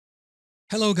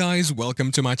Hello guys, welcome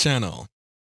to my channel.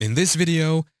 In this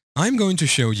video, I'm going to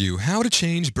show you how to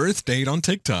change birth date on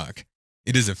TikTok.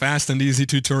 It is a fast and easy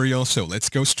tutorial, so let's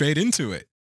go straight into it.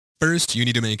 First, you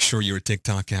need to make sure your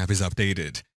TikTok app is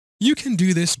updated. You can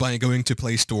do this by going to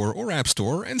Play Store or App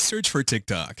Store and search for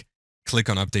TikTok. Click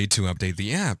on Update to update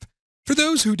the app. For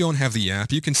those who don't have the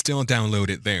app, you can still download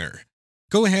it there.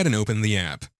 Go ahead and open the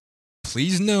app.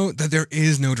 Please note that there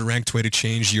is no direct way to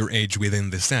change your age within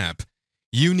this app.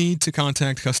 You need to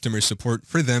contact customer support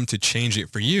for them to change it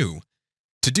for you.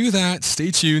 To do that, stay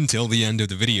tuned till the end of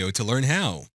the video to learn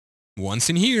how. Once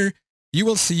in here, you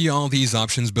will see all these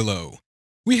options below.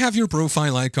 We have your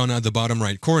profile icon at the bottom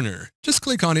right corner. Just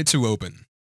click on it to open.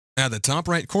 At the top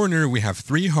right corner, we have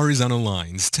 3 horizontal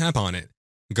lines. Tap on it.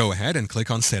 Go ahead and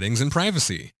click on Settings and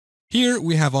Privacy. Here,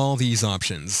 we have all these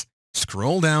options.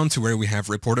 Scroll down to where we have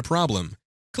Report a Problem.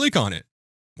 Click on it.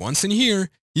 Once in here,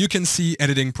 you can see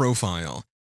Editing Profile.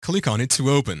 Click on it to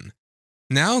open.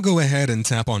 Now go ahead and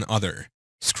tap on Other.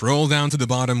 Scroll down to the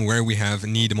bottom where we have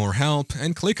Need More Help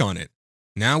and click on it.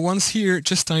 Now once here,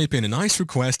 just type in a nice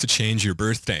request to change your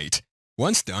birth date.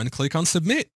 Once done, click on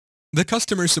Submit. The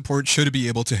customer support should be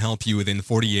able to help you within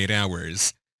 48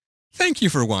 hours. Thank you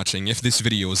for watching. If this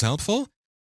video was helpful,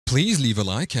 please leave a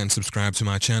like and subscribe to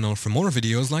my channel for more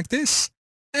videos like this.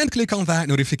 And click on that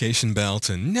notification bell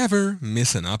to never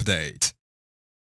miss an update.